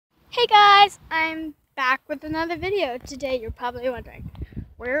Hey guys, I'm back with another video. Today you're probably wondering,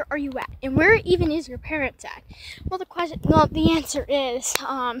 where are you at? And where even is your parents at? Well, the answer is,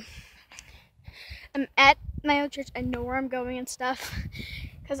 I'm at my old church. I know where I'm going and stuff,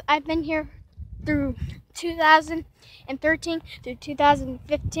 because I've been here through 2013 through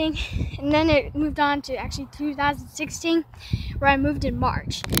 2015, and then it moved on to actually 2016, where I moved in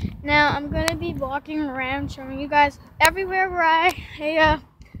March. Now I'm gonna be walking around showing you guys everywhere where I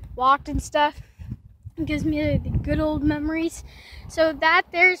walked and stuff. It gives me the good old memories. So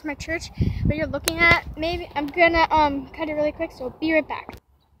there's my church that you're looking at. Maybe I'm gonna cut it really quick, so be right back.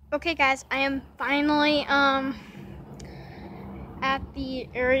 Okay guys, I am finally at the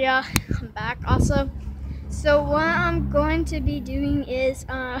area. I'm back also. So what I'm going to be doing is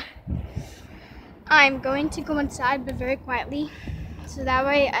I'm going to go inside, but very quietly, so that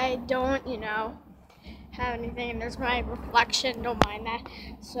way I don't, have anything. And there's my reflection, don't mind that.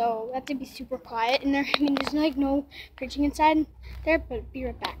 So we have to be super quiet in there. I mean, there's like no preaching inside there, but be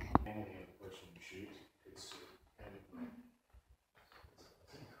right back.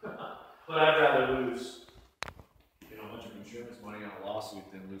 But I'd rather lose, a bunch of insurance money on a lawsuit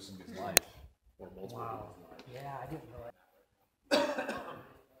than lose somebody's life or multiple people's life. Yeah, I didn't know that.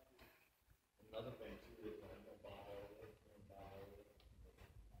 Another thing too is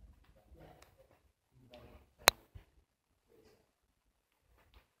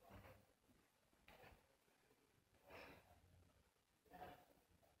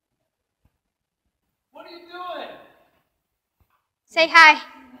what are you doing? Say hi.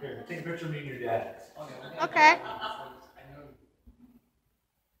 Here, take a picture of me and your dad. Okay.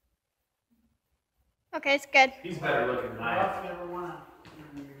 Okay, it's good. He's better looking than I am.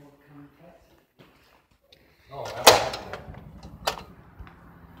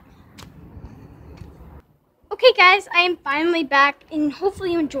 Okay guys, I am finally back, and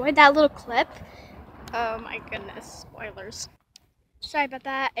hopefully you enjoyed that little clip. Oh my goodness, spoilers. Sorry about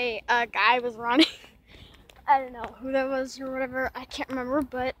that. A guy was running. I don't know who that was or whatever. I can't remember,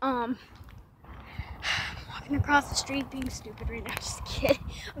 but walking across the street being stupid right now. Just kidding.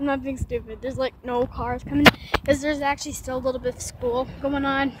 I'm not being stupid. There's like no cars coming because there's actually still a little bit of school going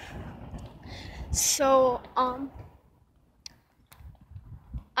on. So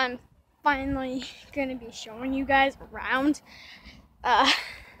I'm finally gonna be showing you guys around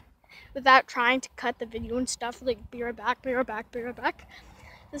without trying to cut the video and stuff. Like, be right back, be right back, be right back.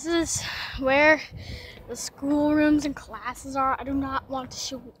 This is where the school rooms and classes are. I do not want to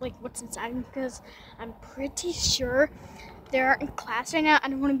show like what's inside because I'm pretty sure they're in class right now. I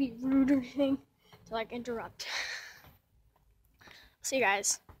don't want to be rude or anything to like interrupt. See you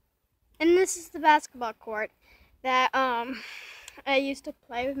guys. And this is the basketball court that I used to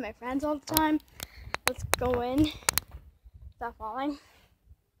play with my friends all the time. Let's go in. Stop falling.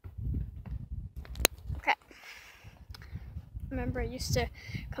 Okay. Remember, I used to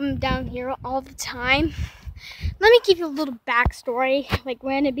come down here all the time. Let me give you a little backstory, like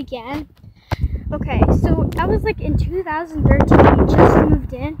when it began. Okay, so that was like in 2013. We just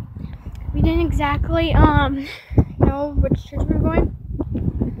moved in. We didn't exactly know which church we were going.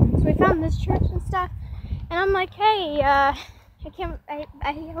 So we found this church and stuff. And I'm like, hey, I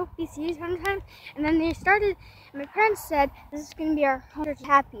hope we see you sometime. And then they started, and my parents said, this is going to be our home church,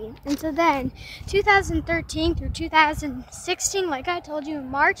 happy. And so then, 2013 through 2016, like I told you in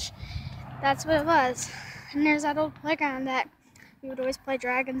March, that's what it was. And there's that old playground that we would always play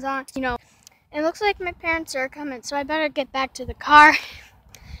dragons on, It looks like my parents are coming, so I better get back to the car.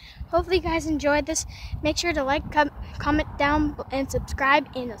 Hopefully you guys enjoyed this. Make sure to like, comment down, and subscribe,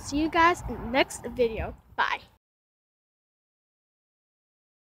 and I'll see you guys in the next video. Bye.